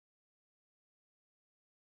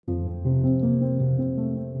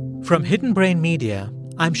From Hidden Brain Media,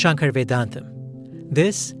 I'm Shankar Vedantam.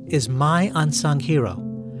 This is My Unsung Hero,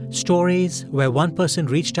 stories where one person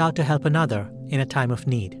reached out to help another in a time of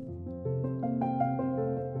need.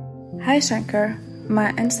 Hi Shankar,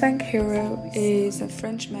 my unsung hero is a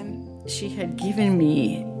Frenchman. She had given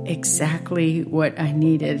me exactly what I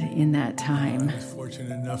needed in that time. I was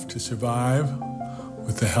fortunate enough to survive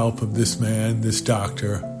with the help of this man, this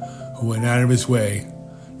doctor, who went out of his way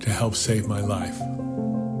to help save my life.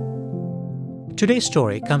 Today's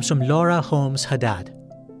story comes from Laura Holmes Haddad.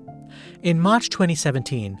 In March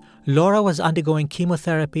 2017, Laura was undergoing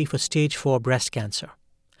chemotherapy for stage 4 breast cancer.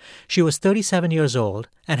 She was 37 years old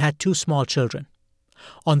and had 2 small children.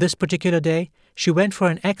 On this particular day, she went for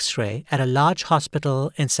an X-ray at a large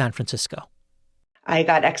hospital in San Francisco. I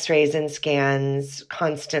got X-rays and scans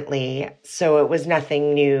constantly, so it was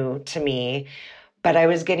nothing new to me. But I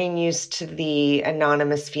was getting used to the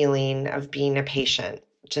anonymous feeling of being a patient,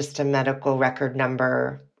 just a medical record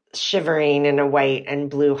number, shivering in a white and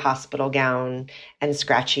blue hospital gown and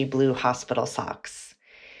scratchy blue hospital socks.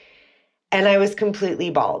 And I was completely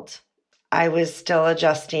bald. I was still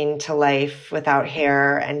adjusting to life without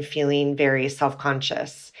hair and feeling very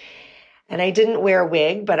self-conscious. And I didn't wear a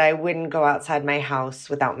wig, but I wouldn't go outside my house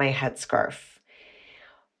without my headscarf.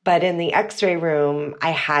 But in the X-ray room,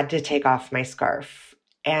 I had to take off my scarf.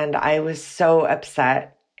 And I was so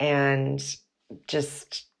upset and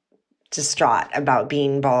just distraught about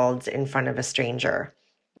being bald in front of a stranger.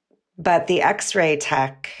 But the X-ray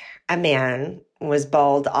tech, a man, was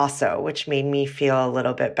bald also, which made me feel a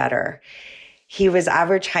little bit better. He was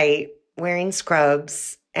average height, wearing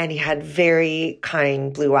scrubs, and he had very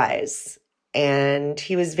kind blue eyes. And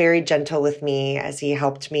he was very gentle with me as he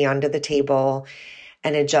helped me onto the table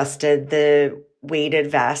and adjusted the weighted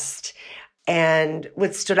vest. And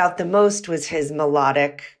what stood out the most was his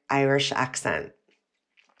melodic Irish accent.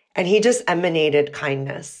 And he just emanated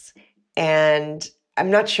kindness. And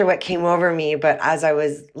I'm not sure what came over me, but as I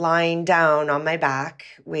was lying down on my back,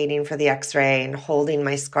 waiting for the X-ray and holding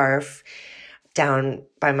my scarf down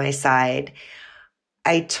by my side,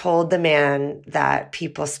 I told the man that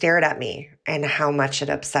people stared at me and how much it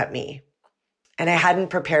upset me. And I hadn't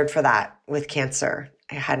prepared for that with cancer.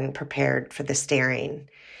 I hadn't prepared for the staring.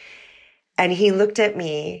 And he looked at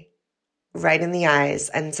me right in the eyes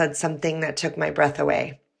and said something that took my breath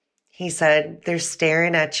away. He said, "They're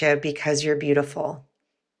staring at you because you're beautiful."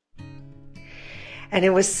 And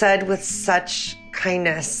it was said with such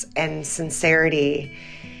kindness and sincerity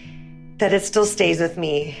that it still stays with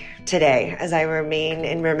me today as I remain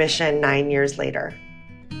in remission 9 years later.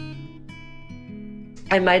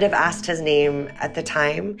 I might have asked his name at the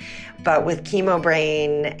time, but with chemo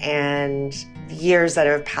brain and the years that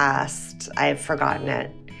have passed, I've forgotten it.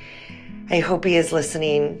 I hope he is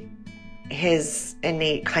listening. His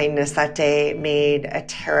innate kindness that day made a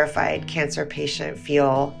terrified cancer patient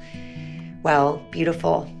feel, well,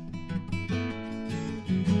 beautiful.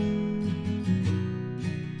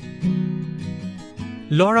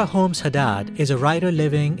 Laura Holmes Haddad is a writer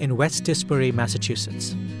living in West Tisbury,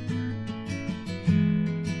 Massachusetts.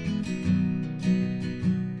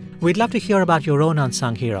 We'd love to hear about your own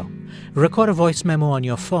unsung hero. Record a voice memo on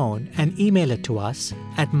your phone and email it to us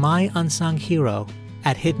at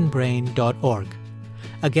myunsunghero@hiddenbrain.org.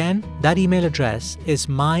 Again, that email address is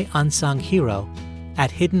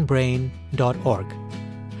myunsunghero@hiddenbrain.org.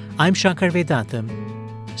 I'm Shankar Vedantam.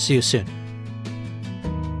 See you soon.